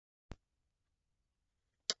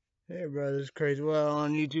Hey, brothers, Crazy Well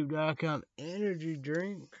on YouTube.com. Energy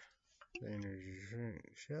drink. Energy drink.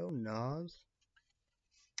 Show Nas.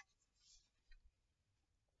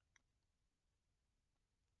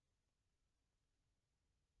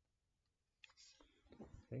 I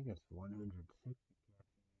think it's 160.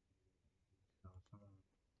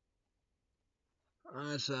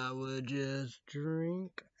 So I would just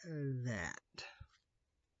drink that.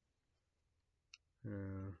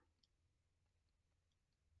 Uh,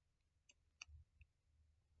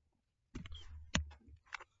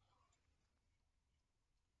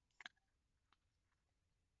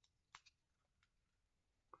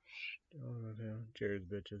 Cheers,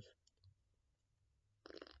 bitches.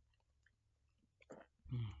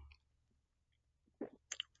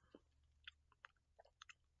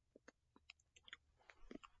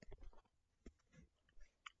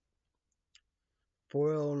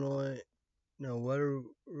 For Illinois, no,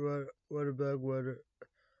 Waterbug, Water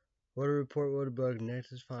Report, Waterbug,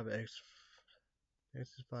 Nexus 5X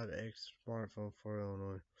smartphone for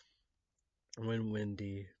Illinois. Wind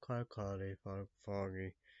windy, cloudy,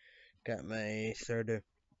 foggy. Got my Serta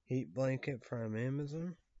heat blanket from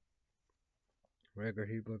Amazon. Regular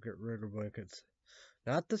heat blanket, regular blankets.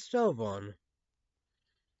 Not the stove one.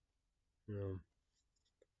 No.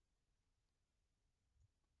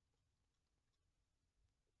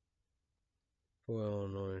 For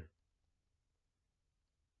Illinois.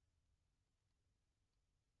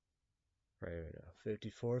 Right now.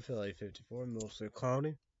 54, feel like 54, mostly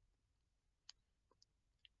cloudy.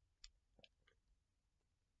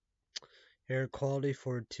 Air quality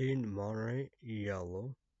 14, Monterey,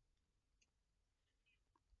 yellow.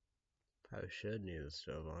 Probably should need the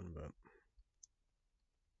stove on, but.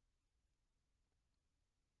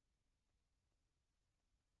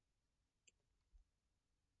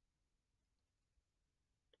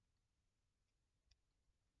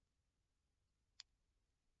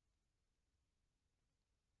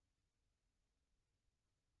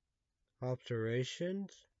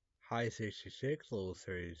 Observations, high 66, low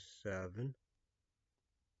 37.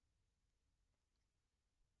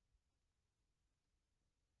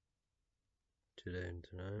 Today and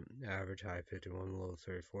tonight. Average high 51, low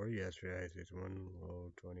 34. Yesterday high 61,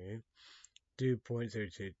 low 28. Dew point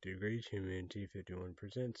 36 degrees. Humidity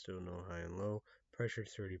 51%. Still no high and low. Pressure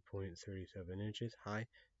 30.37 inches. High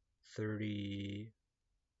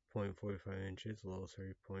 30.45 inches. Low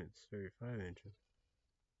 30.35 inches.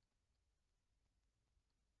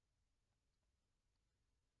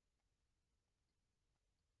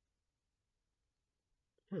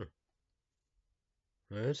 Well,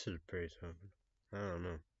 this is pretty something. I don't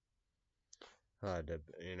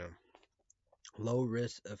know. Low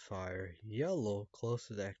risk of fire. Yellow,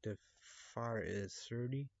 closest active fire is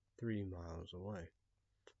 33 miles away.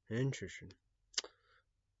 Interesting.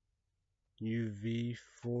 UV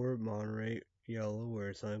for Monterey, yellow,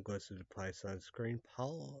 where sunglasses apply sunscreen.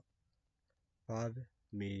 Palo 5,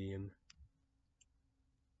 medium,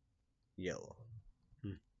 yellow.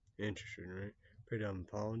 Interesting, right? Predominant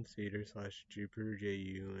pollen, cedar / Jupiter,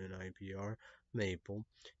 JU, and IPR, maple.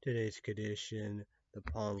 Today's condition, the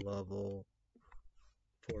pollen level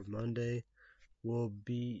for Monday will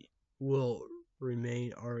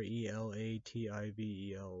remain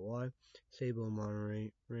RELATIVELY. Stable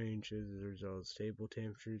Monterey range as a result of stable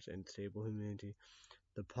temperatures and stable humidity.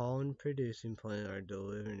 The pollen producing plants are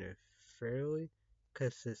delivering a fairly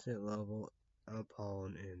consistent level of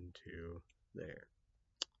pollen into there.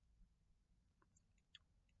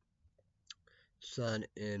 Sun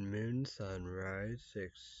and moon, sunrise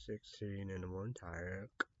 6:16 in the morning,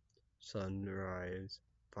 Tyrek. Sunrise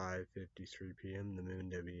 5:53 p.m. The moon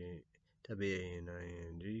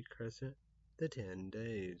WANING crescent. The 10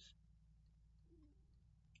 days.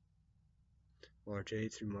 March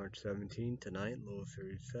 8th through March 17th. Tonight, low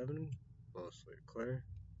 37, mostly clear.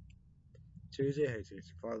 Tuesday, high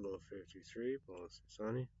 65, low 53, mostly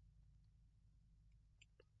sunny.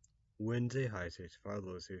 Wednesday, high 65,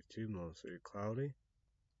 low 62, mostly cloudy.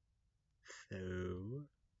 So,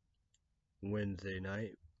 Wednesday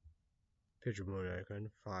night, picture mode icon,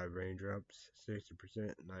 5 raindrops,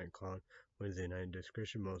 60%, night cloud. Wednesday night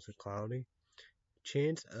description, mostly cloudy.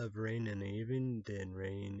 Chance of rain in the evening, then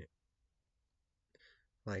rain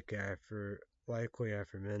likely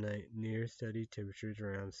after midnight. Near steady temperatures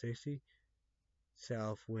around 60.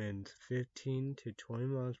 South winds 15 to 20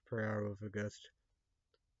 miles per hour with a gust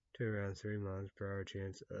to around 30 miles per hour.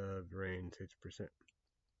 Chance of rain 60%.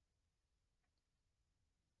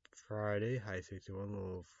 Friday, high 61,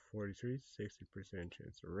 low 43, 60%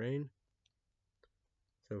 chance of rain.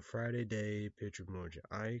 So Friday day, picture emoji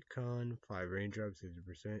icon, 5 raindrops,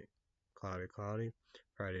 60%, cloudy, cloudy.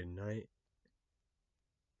 Friday night,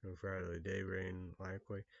 no Friday day, rain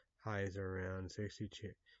likely. Highs around 60,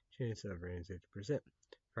 chance of rain 60%.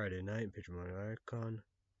 Friday night, picture my icon.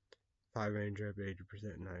 5 raindrop,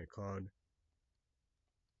 80% night cloud.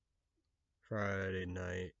 Friday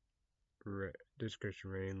night,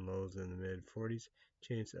 description rain, lows in the mid 40s,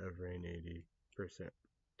 chance of rain 80%.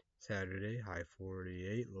 Saturday, high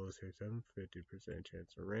 48, low 67, 50%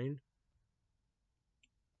 chance of rain.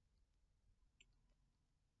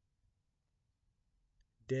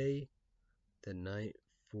 Day, the night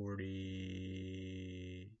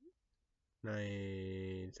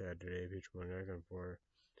 49, Saturday, picture one icon for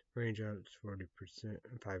raindrops 40%,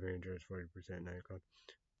 5 raindrops 40% night cloud.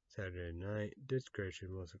 Saturday night,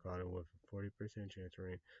 discretion mostly cloudy with a 40% chance of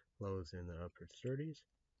rain, lows in the upper 30s.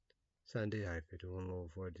 Sunday, high 51, low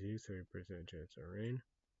 42, 30% chance of rain.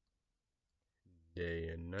 Day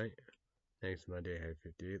and night. Next Monday, high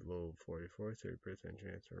 58, low 44, 30%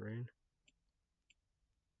 chance of rain.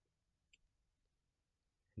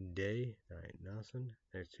 Day, night, nothing.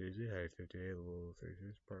 Next Tuesday, high 58, low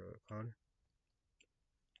 36, partly cloudy.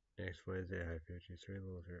 Next Wednesday, high 53,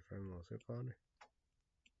 low 35, mostly cloudy.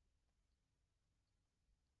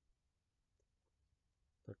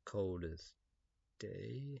 The coldest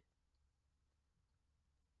day.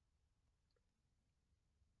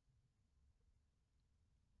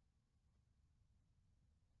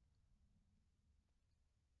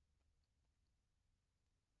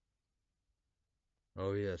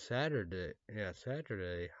 Oh yeah, Saturday. Yeah,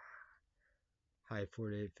 Saturday. High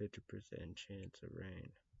 48, 50% chance of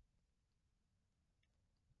rain.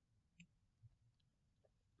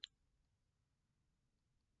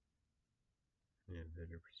 Yeah,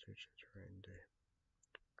 50% chance of rain day.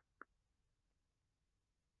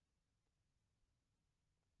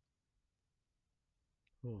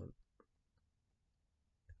 Oh,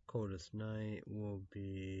 coldest night will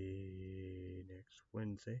be next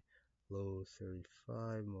Wednesday. Low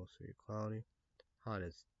 35, mostly cloudy.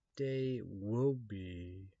 Hottest day will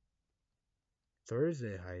be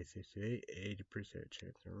Thursday, high 68, 80%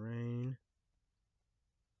 chance of rain.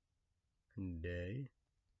 Day.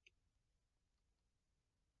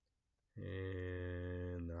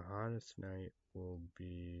 And the hottest night will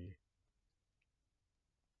be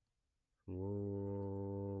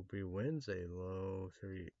Wednesday, low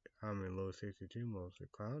 62, mostly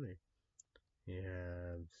cloudy. You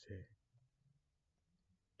have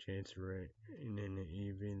chance of rain in the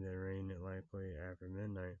evening, then rain likely after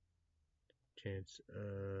midnight. Chance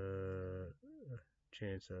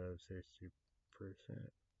of 60%.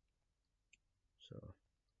 So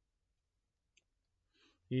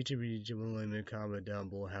YouTube leave a comment down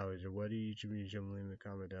below how is your weather. YouTube leave a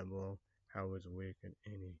comment down below how was the week and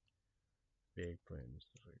any big plans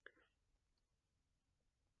this week.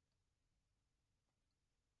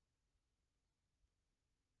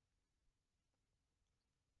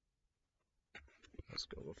 Let's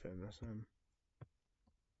go with MSM.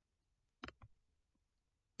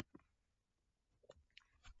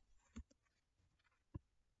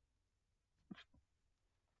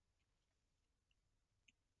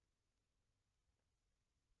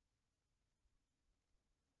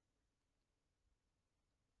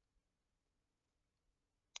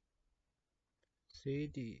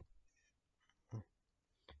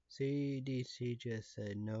 CDC just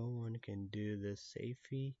said no one can do this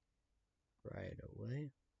safely right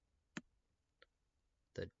away.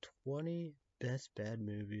 The 20 best bad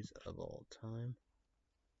movies of all time.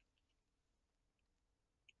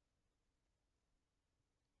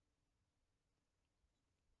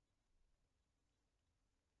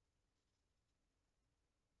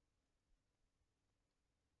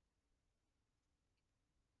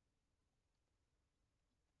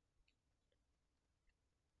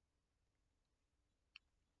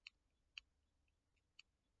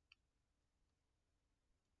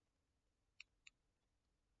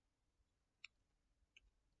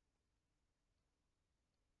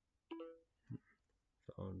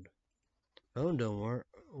 Phone don't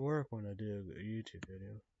work when I do a YouTube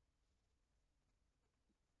video.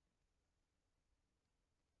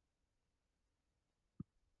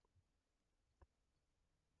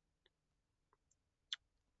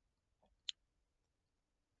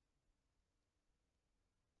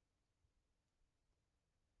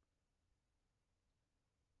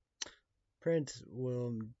 Prince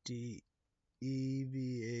William D.E.V.A.S.T.A.D.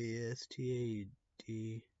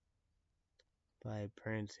 by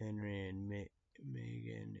Prince Henry and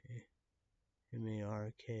Meghan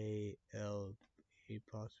M-A-R-K-L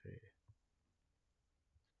apostrophe.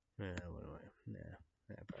 Nah,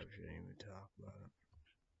 I probably shouldn't even talk about it.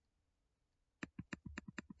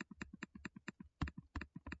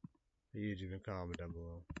 Leave a comment down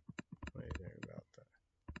below. What do you think about that?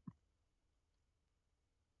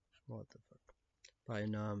 What the fuck? By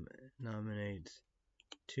nominates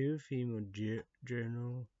 2 female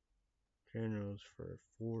generals for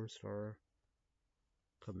 4-star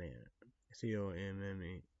command.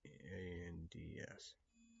 COMMANDS.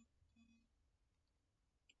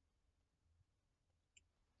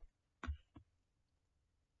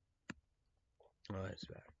 Oh, it's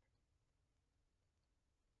back.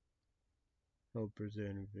 Oprah's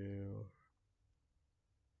interview.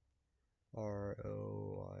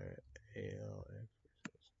 ROYALX.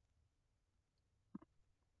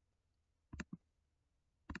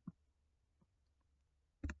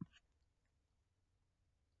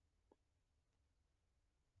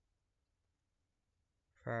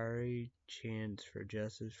 Fiery chants for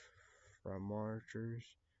justice from marchers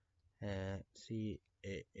at CHAUVIN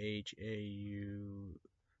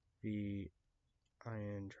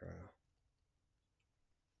trial.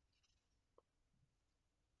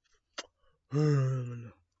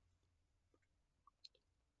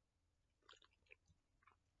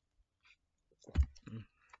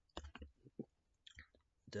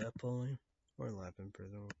 Death polling or life in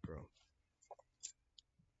prison with bro.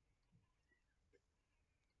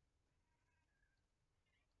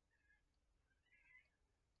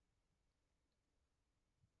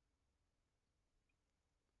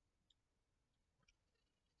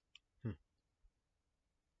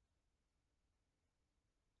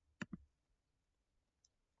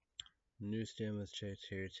 New stimulus checks,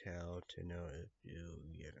 here's how to know if you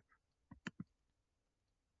get it.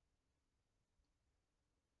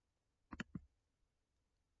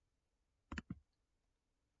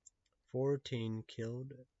 "14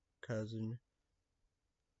 killed, cousin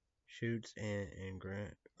shoots aunt and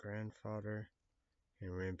grandfather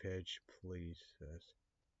in rampage," police says.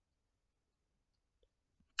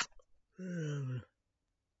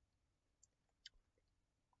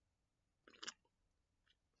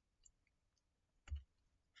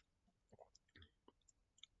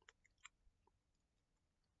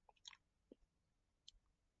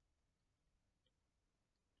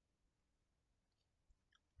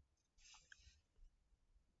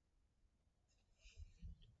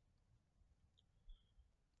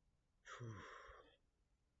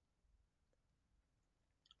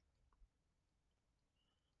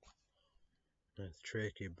 It's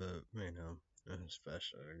tricky, but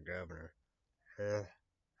especially the governor.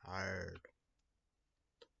 Hired.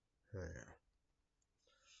 Yeah.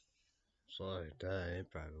 So like that, it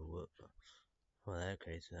probably would. Well, in that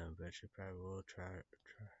case, then I bet you probably will charge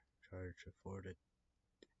for the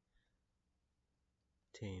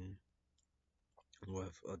teen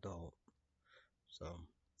with adult. So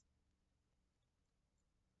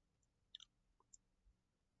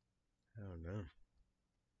I don't know.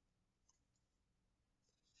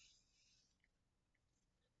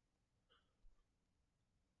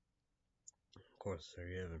 Of course, they're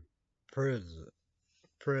given prison.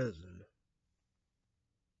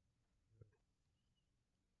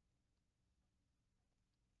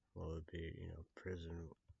 Will it be, prison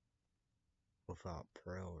without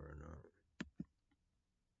parole or not?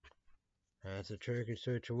 That's a tricky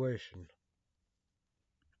situation.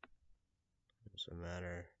 It's a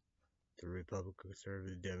matter. The Republican,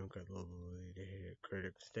 Conservative, Democrat, locally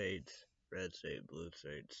critic states, red state, blue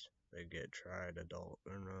states, they get tried adult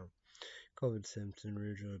or not. COVID symptoms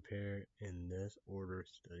originally appear in this order.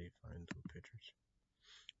 Study finds with pictures.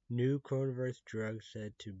 New coronavirus drug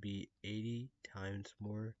said to be 80 times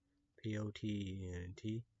more potent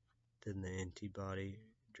than the antibody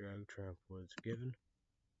drug Trump was given.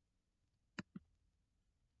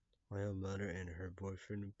 While mother and her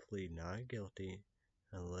boyfriend plead not guilty,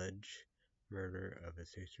 alleged murder of a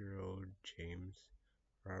 6-year-old James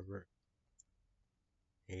Robert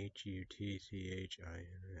Hutchins.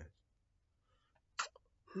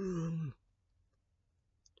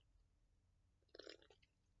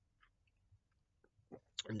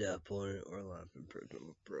 Death point or life in prison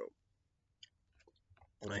with bro.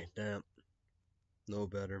 Like that. No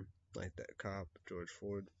better. Like that cop, George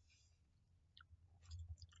Floyd.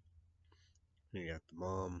 You got the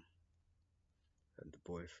mom and the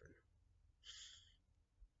boyfriend.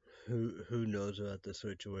 Who knows about the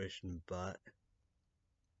situation, but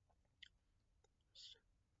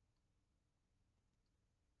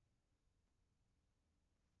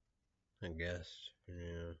I guess,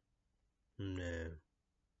 nah.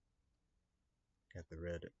 Got the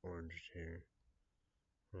red orange hair.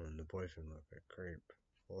 And the boyfriend looked like a creep.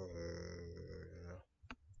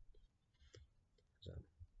 So,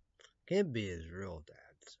 can't be his real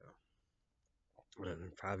dad, so.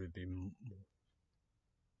 It'd probably be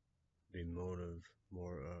The motive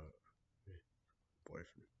more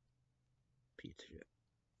boyfriend pizza shit.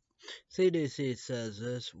 CDC says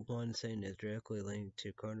this one thing is directly linked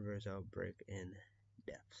to coronavirus outbreak and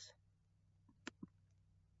deaths.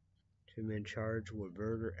 Two men charged with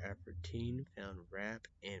murder after teen found wrapped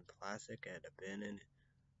in plastic at abandoned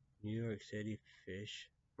New York City fish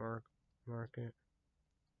market.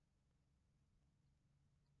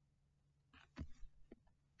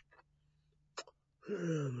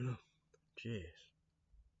 Jeez.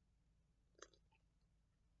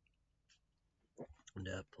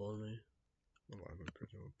 That pulled me.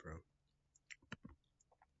 11% pro.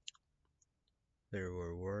 There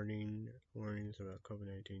were warnings about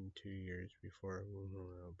COVID-19 2 years before a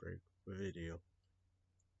Wuhan outbreak. Video.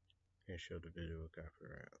 I showed the video of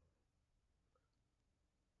copyright.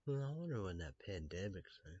 Well, I wonder when that pandemic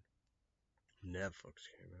thing. Netflix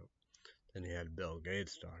came out. Then he had Bill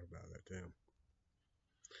Gates talk about it too.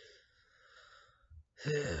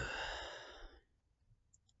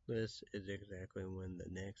 This is exactly when the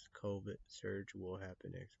next COVID surge will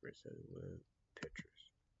happen, experts said with pictures.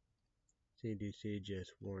 CDC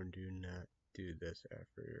just warned do not do this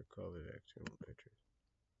after your COVID vaccine with pictures.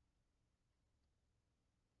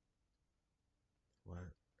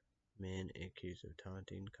 What? Man accused of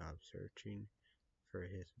taunting cops searching for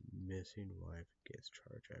his missing wife gets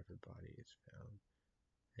charged after body is found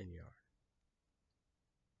in yard.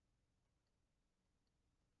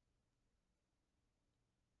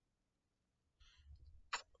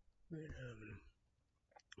 Jeez.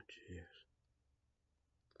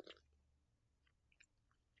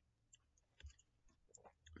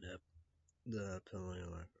 The penalty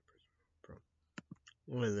of life pro.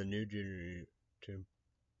 One of the new junior too.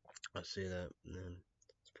 I see that, and then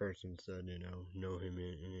this person said, know him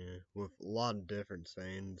with a lot of different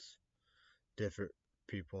sayings, different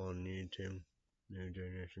people on YouTube, new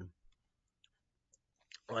generation.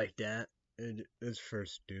 Like that, it's for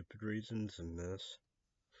stupid reasons, and this.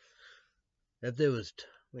 If there was,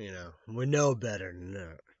 we know better than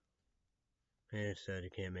that. They said you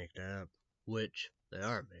can't make that up, which they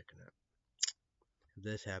are making up. If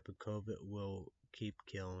this happened, COVID will keep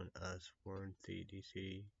killing us, warned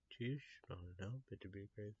CDC chief. I don't know, but to be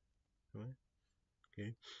crazy.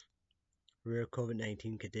 Okay. Rare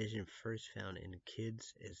COVID-19 condition first found in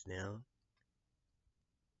kids is now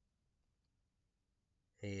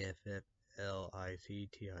AFFLICTING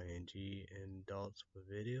in adults with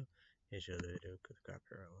video. And show the video because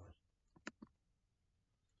copyright law.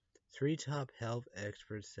 3 top health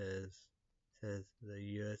experts says the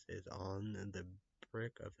U.S. is on the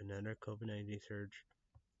brink of another COVID-19 surge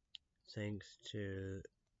thanks to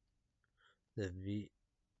the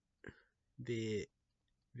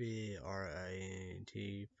variant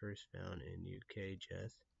first found in UK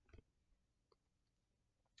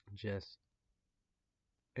just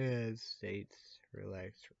as states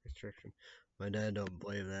relax restriction. My dad don't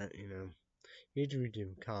believe that, You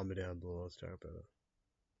can comment down below. Let's talk about it.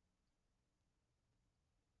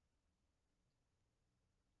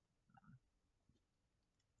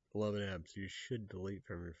 11 apps you should delete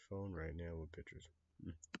from your phone right now with pictures.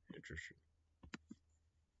 Interesting.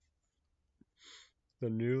 The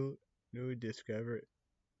newly discovered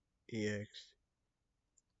exoplanet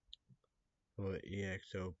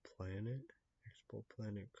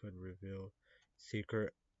could reveal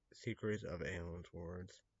secrets of aliens'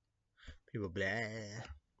 worlds. People blah.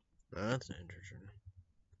 That's interesting.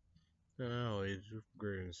 No, it's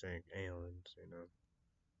great in saying aliens,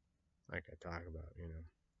 Like I talk about,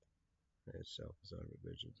 It's self-centered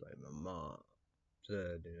bitches like my mom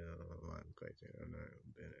said, I'm crazy, I'm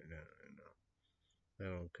not I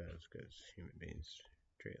don't because human beings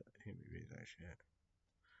treat human beings like shit.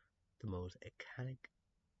 The most iconic,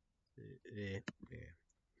 yeah.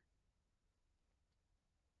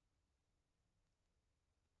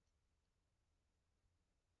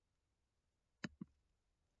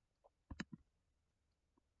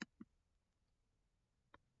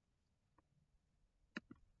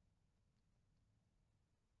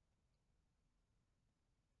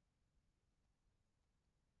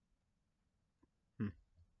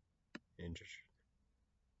 Interesting.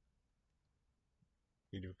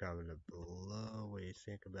 You do comment below what you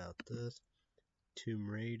think about this. Tomb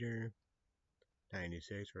Raider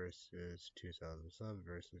 96 versus 2007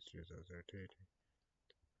 versus 2013.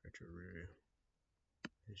 Retro review.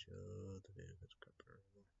 Show the video that's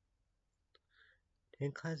comparable.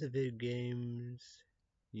 10 classic video games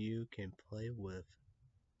you can play with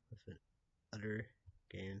other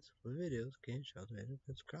games with videos can show the video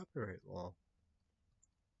that's copyright law.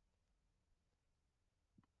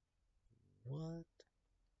 What?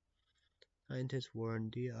 Scientists warn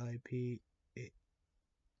DIP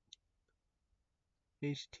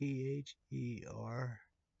HTHERIA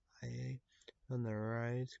on the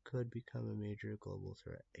rise could become a major global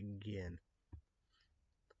threat again.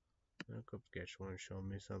 I guess you want to show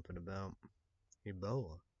me something about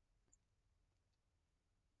Ebola.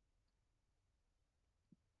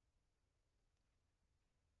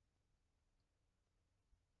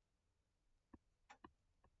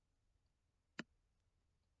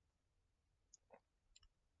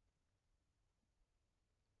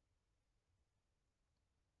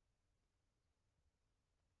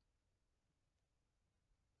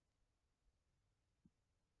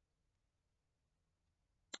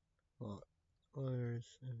 Well,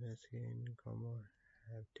 lawyers investigating Como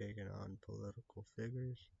have taken on political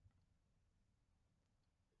figures.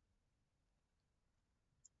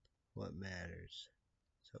 What matters?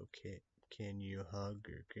 So, can you hug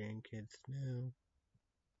your grandkids now?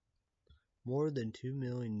 More than 2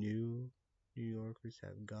 million New Yorkers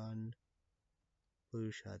have gotten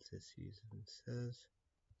flu shots this season, says.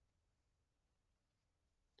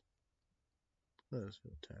 Let's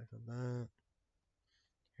tackle that.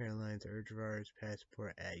 Airlines urge virus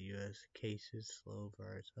passport at U.S. cases. Slow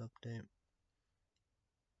virus update.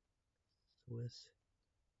 Swiss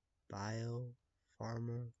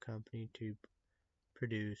biopharma company to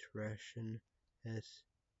produce Russian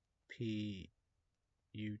Sputnik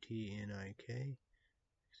vaccine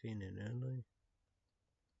in Italy.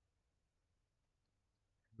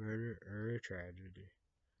 Murder or a tragedy.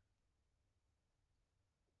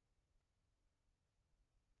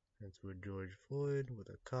 That's with George Floyd, with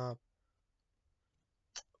a cop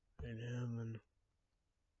and him and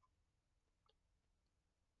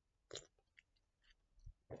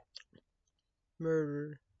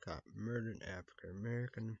murder. Cop murdered African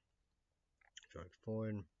American. George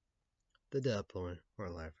Floyd. The death penalty or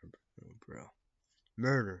life imprisonment, bro.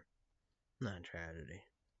 Murder, not tragedy.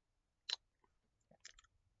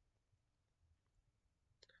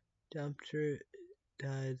 Dumpster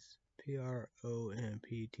dies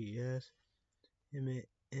PROMPTS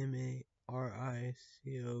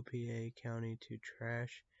MARICOPA County to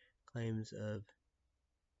trash claims of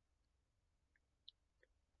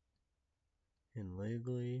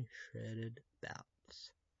illegally shredded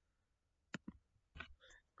ballots.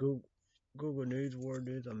 Google News World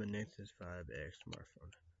News on the Nexus 5X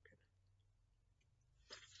smartphone.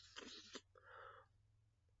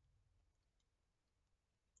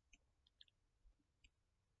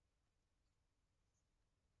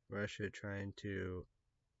 Russia trying to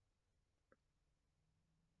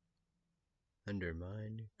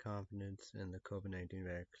undermine confidence in the COVID-19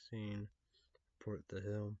 vaccine. Report the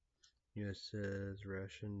Hill. U.S. says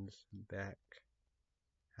Russians back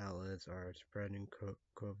outlets are spreading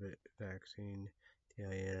COVID vaccine.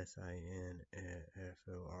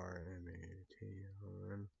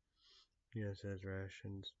 DISINFORMATON. U.S. says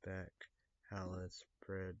Russians back outlets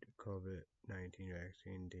spread COVID-19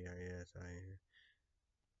 vaccine. DISINFORMATON.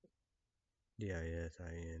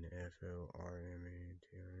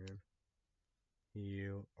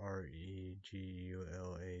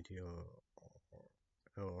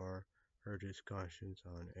 UREGULATOR urges cautions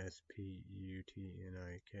on Sputnik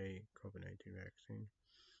COVID-19 vaccine.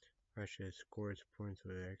 Russia scores points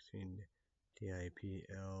with vaccine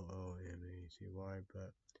DIPLOMACY,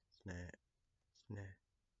 but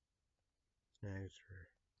snags for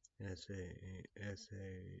SNAGSARISE.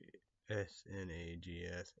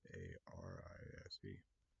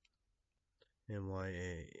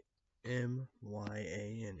 MYA and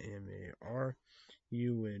MAR.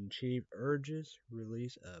 UN chief urges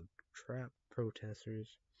release of trapped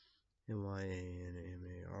protesters. MYA and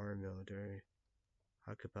MAR. Military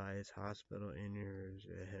occupies hospital injuries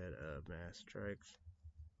ahead of mass strikes.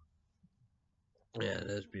 Yeah,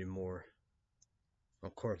 there'd be more.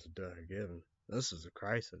 Of course, given. This is a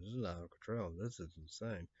crisis. This is out of control. This is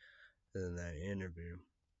insane. Than that interview.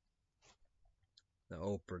 The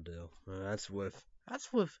Oprah deal. That's with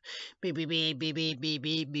beep beep beep beep beep beep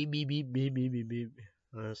beep beep beep beep beep beep beep.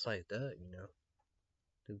 It's like that, you know.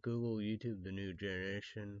 The Google, YouTube, The New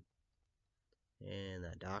Generation, and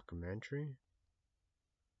that documentary.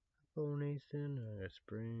 Oh, Nathan,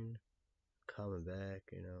 Spring, coming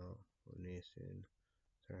back, you know, Nathan,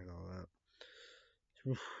 and all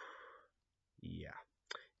that. Yeah.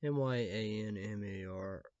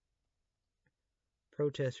 MYANMAR.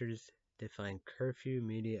 Protesters define curfew,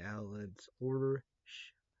 media outlets order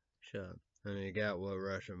shut. And you got what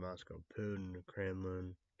Russia, Moscow, Putin, the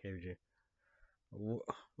Kremlin, KGB.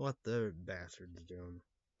 What the bastards doing?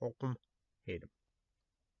 Fuck them, hate them.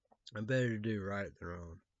 I better do right than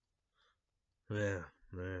wrong. Yeah.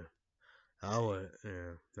 I would,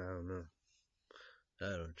 yeah, I don't know.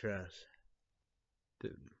 I don't trust.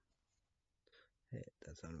 Dude, hey,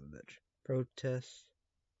 that son of a bitch. Protests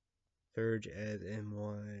surge as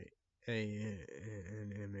MYANMAR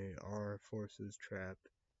forces trap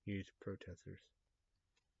youth protesters.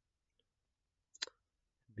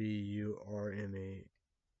 BURMA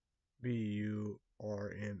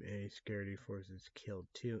security forces killed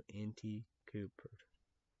 2 anti-coup protesters.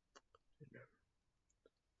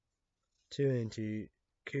 2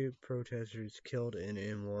 anti-coup protesters killed in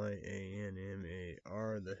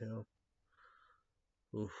MYANMAR. The hell?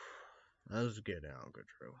 Oof. That was getting out of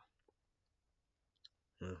control.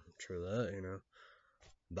 True that, you know.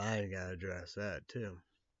 Biden gotta address that too.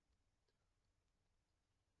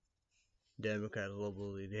 Democrats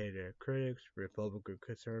globally hated critics, Republican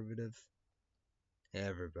conservatives.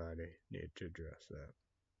 Everybody need to address that.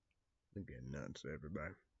 They're getting nuts,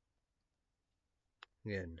 everybody.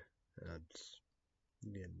 Getting nuts.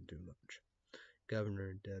 Getting too much.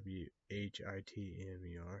 Governor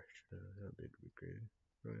WHITMER should be created.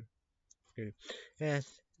 Right. Okay.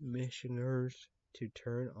 Asked missioners to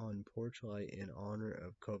turn on porch light in honor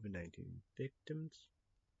of COVID-19 victims.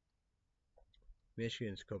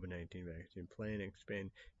 Michigan's COVID-19 vaccine plan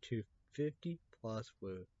expand to 50 plus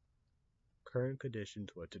with current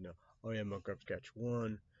conditions. What to know? Oh yeah, Montgomery Sketch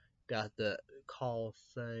 1 got the call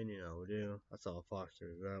saying, you know, dude, I saw Fox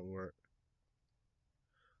News that work.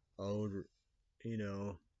 Old, you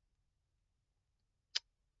know,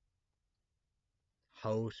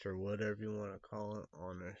 host or whatever you want to call it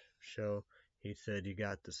on a show. He said he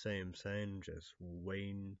got the same thing, just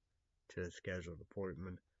waiting to schedule an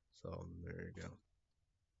appointment. So there you go.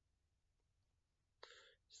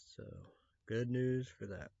 So good news for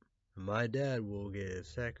that. My dad will get his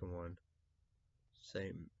second one.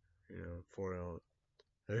 Same, you know, for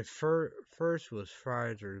first was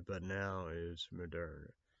Pfizer, but now is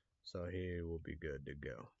Moderna. So he will be good to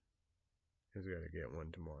go. He's got to get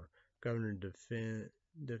one tomorrow. Governor defend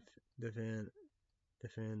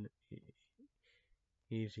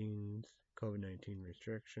easing COVID-19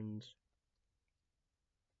 restrictions.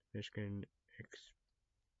 Michigan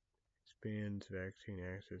expands vaccine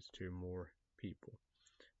access to more people.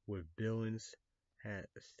 With billions at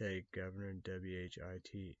stake, Governor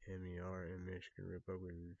WHITMER and Michigan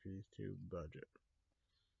Republican refused to budget.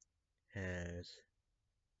 As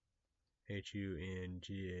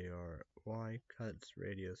HUNGARY cuts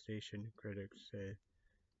radio station, critics say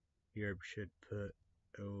Europe should put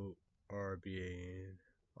ORBA in.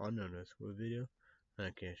 On notice with video.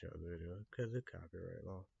 I can't show the video because of copyright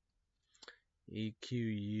law.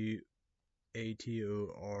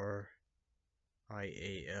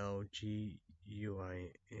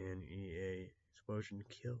 EQUATORIALGUINEA explosion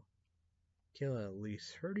kill at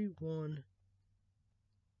least 31,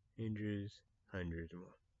 injuries hundreds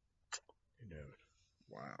more. You know,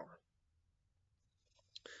 wow.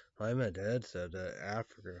 Like my dad said that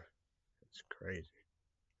Africa, it's crazy.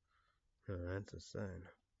 Oh, that's a sign.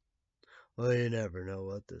 Well, you never know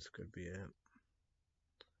what this could be at.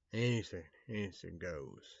 Anything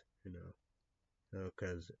goes, you know.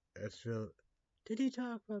 Because did he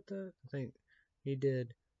talk about that? I think he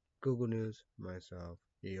did. Google News, myself,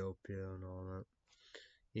 Ethiopia, and all that.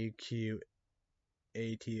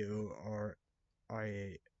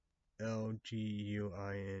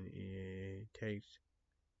 EQUATORIALGUINEA takes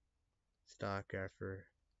stock after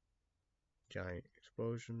giant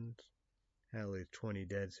explosions. At least 20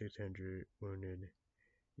 dead, 600 wounded.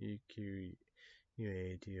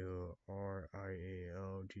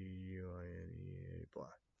 EQUATORIALGUINEA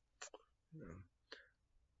blah. No.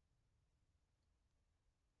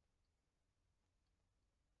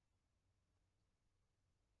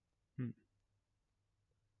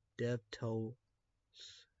 Death toll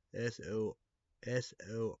SOARS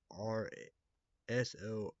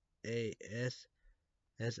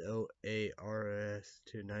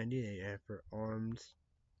to 98 after arms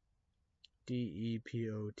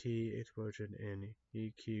DEPOT explosion in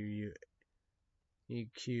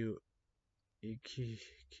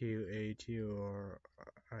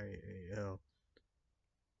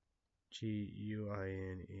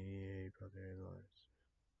public headlines.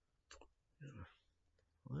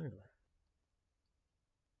 Look at that.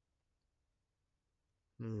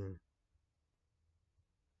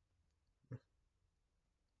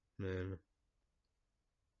 Man.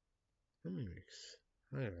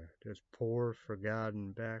 This poor,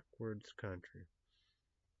 forgotten, backwards country.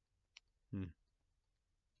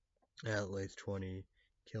 At least 20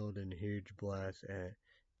 killed in huge blast at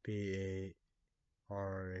BARACKS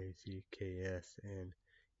and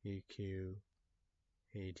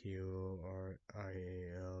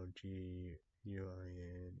EQUATORIALGUINEA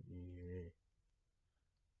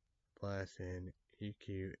last N E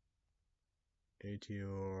Q A T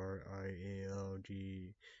O R I A L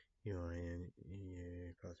G U I N E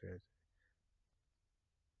A apostrophe S.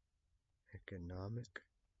 Economic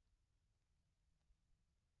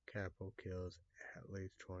capital kills at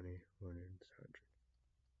least 20 wounded and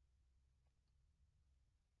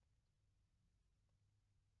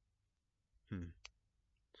 100.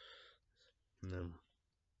 No.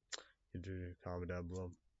 You do comment down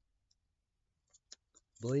below.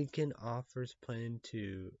 Blinken offers plan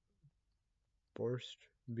to Bolstr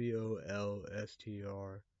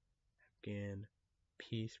Afghan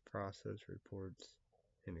peace process reports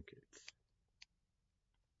indicates.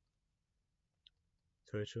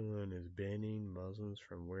 Switzerland is banning Muslims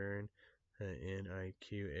from wearing the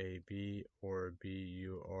NIQAB or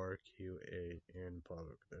BURQA in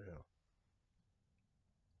public. The hell.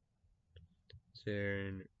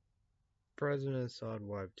 Syrian President Assad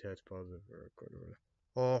wife test positive for coronavirus.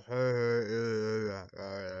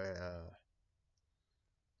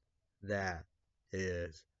 That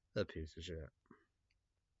is a piece of shit.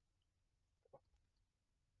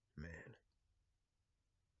 Man.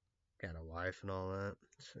 Got a wife and all that.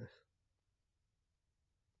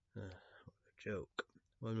 What a joke.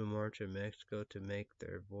 Women march in Mexico to make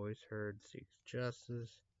their voice heard, seeks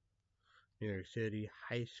justice. New York City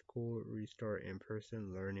High School restart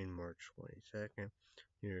in-person learning March 22nd.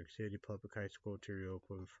 New York City Public High School to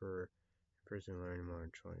reopen for in-person learning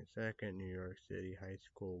March 22nd. New York City High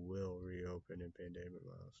School will reopen in pandemic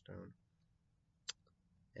milestone.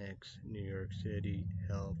 New York City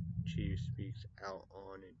Health Chief speaks out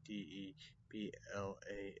on DEBLASIO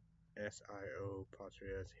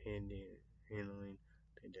apostrophe handling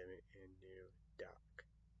pandemic in new doc.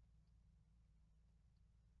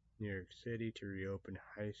 New York City to reopen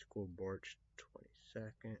high school March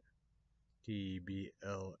 22nd.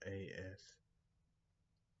 DEBLASIO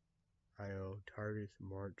targets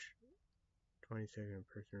March 22nd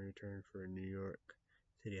person return for New York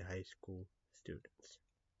City high school students.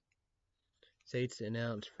 States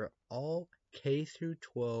announced for all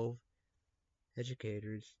K-12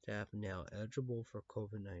 educators, staff now eligible for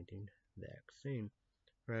COVID-19 vaccine.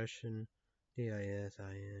 Russian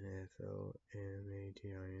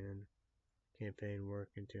DISINFOMATIN campaign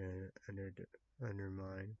working to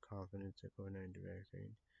undermine confidence in COVID-19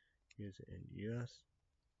 vaccine use in U.S.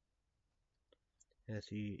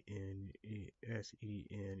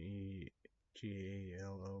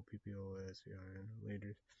 SENEGALOPPOSCIN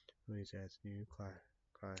leaders release as new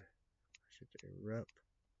rep.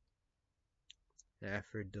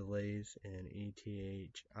 After delays and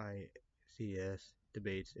ETHICS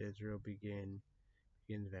debates, Israel begins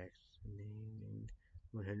vaccinating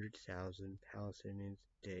 100,000 Palestinians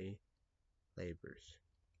day laborers.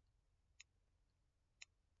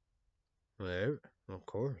 Well, of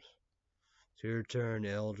course. It's your turn,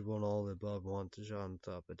 eligible and all the above. Want to shot on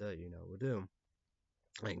top of that, you know we do.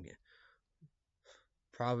 And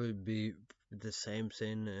probably be the same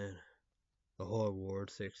thing in the whole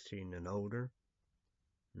award, 16 and older.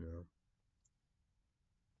 You know.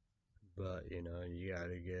 But, you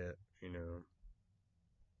gotta get,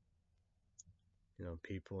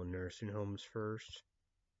 people in nursing homes first,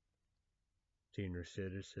 senior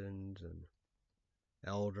citizens and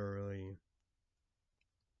elderly.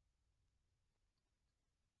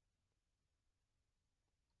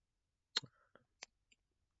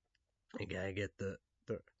 You gotta get the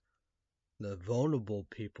vulnerable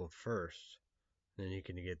people first, then you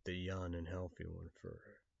can get the young and healthy one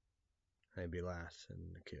first. Maybe last,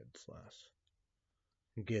 and the kids last.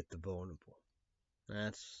 You get the vulnerable.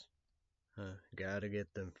 That's gotta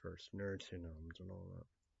get them first. Nursing homes and all that.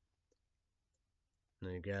 And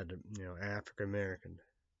then you gotta, African Americans,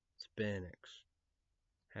 Hispanics,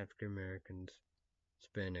 African Americans,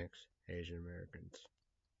 Hispanics, Asian Americans,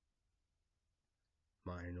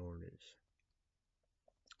 minorities.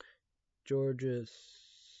 Georgia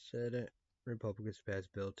Senate Republicans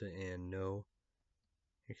passed bill to end no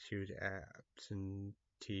excuse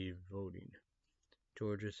absentee voting.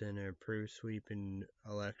 Georgia Senate approved sweeping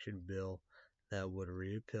election bill that would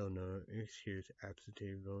repeal no excuse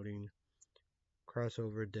absentee voting.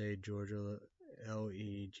 Crossover Day, Georgia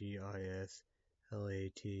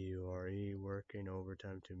LEGISLATURE working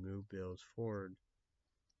overtime to move bills forward.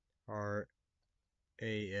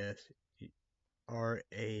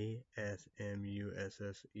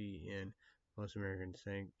 RASMUSSEN. Most Americans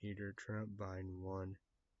think either Trump, Biden won.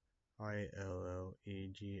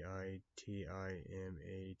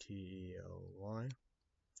 ILLEGITIMATELY.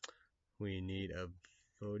 We need a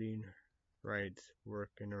voting rights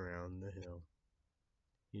working around the hill.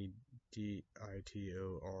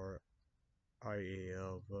 EDITORIGHTS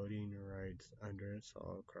IAL voting rights under its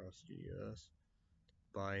law across the U.S.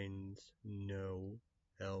 Biden's no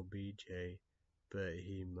LBJ, but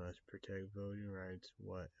he must protect voting rights.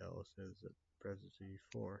 What else is the presidency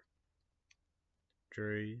for?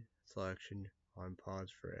 Jury selection on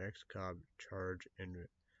pause for ex-cop charge in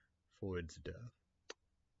Floyd's death.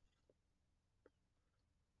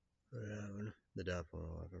 The death on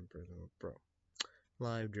 11 prison pro.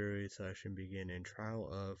 Live jury selection begin in trial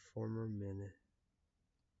of former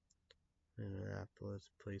Minneapolis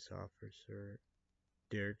police officer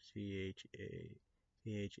Derek Chauvin.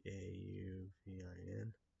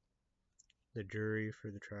 The jury for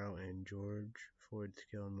the trial in George Floyd's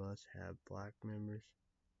killing must have black members.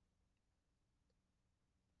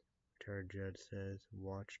 Retired judge says,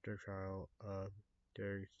 watch the trial of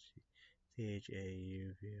Derek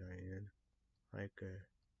Chauvin like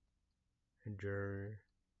a juror.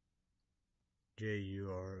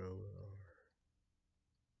 Juror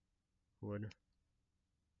would.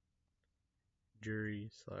 Jury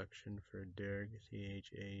selection for Derek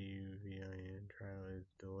Chauvin trial is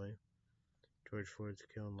delayed. George Floyd's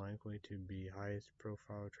killing likely to be highest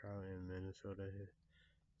profile trial in Minnesota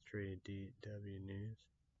history. DW News.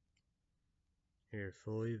 You're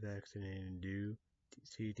fully vaccinated. New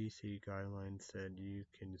CDC guidelines said you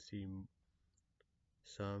can see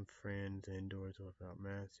some friends indoors without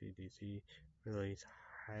masks. CDC released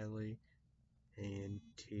highly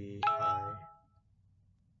anti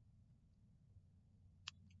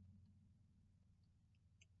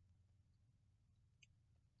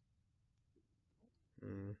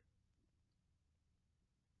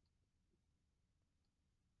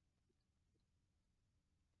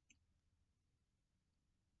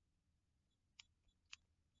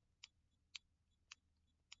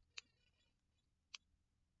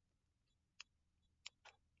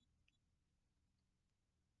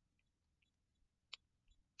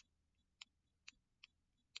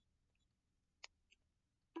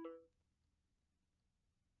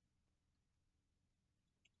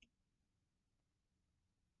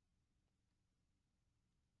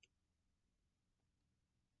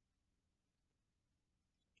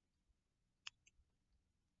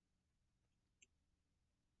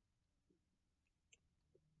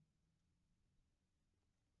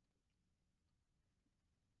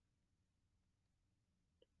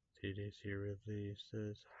CDC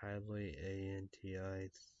releases highly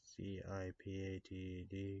anti-CIPATD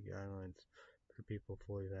guidelines for people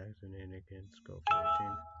fully vaccinated against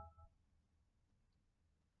COVID-19.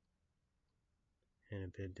 An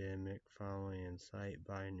epidemic following in sight.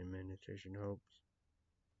 Biden administration hopes.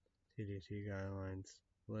 CDC guidelines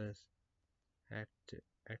list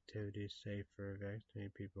activities safe for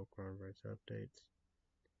vaccinated people. Coronavirus updates.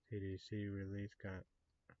 CDC released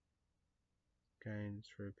guidance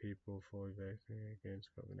for people fully vaccinated against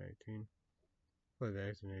COVID-19. Fully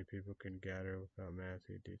vaccinated people can gather without masks,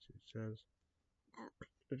 CDC says.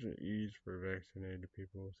 Such an ease for vaccinated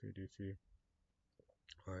people, CDC.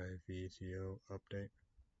 RIVCO update.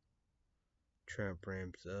 Trump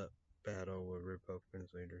ramps up battle with Republicans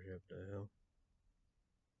leadership to Hill.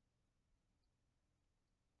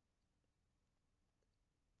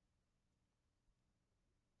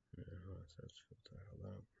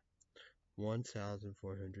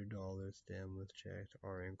 $1,400 stimulus checks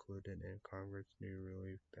are included in Congress' new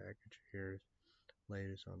relief package. Here's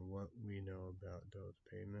latest on what we know about those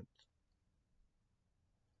payments.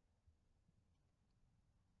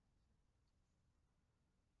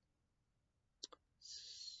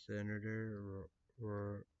 Senator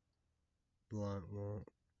Blunt won't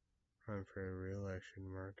run for re-election,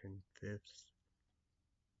 marking 5th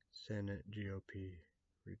Senate GOP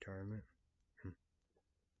retirement.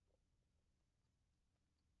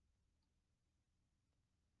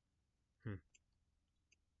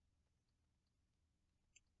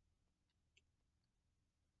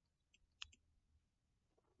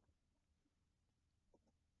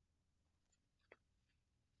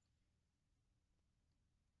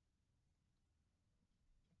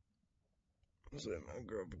 So my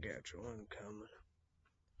girl got you one coming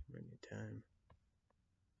anytime.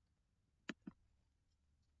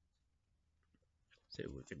 See if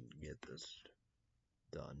we can get this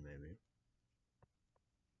done, maybe.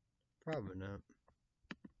 Probably not.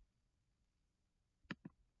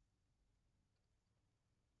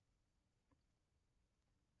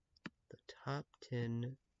 The top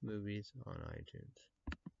 10 movies on iTunes.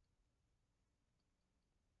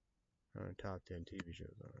 Top 10 TV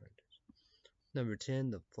shows on iTunes. Number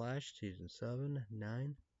 10, The Flash, Season 7,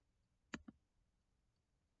 9.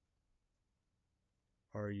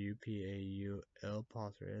 RUPAUL,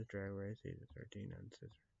 Drag Race, Season 13, 9,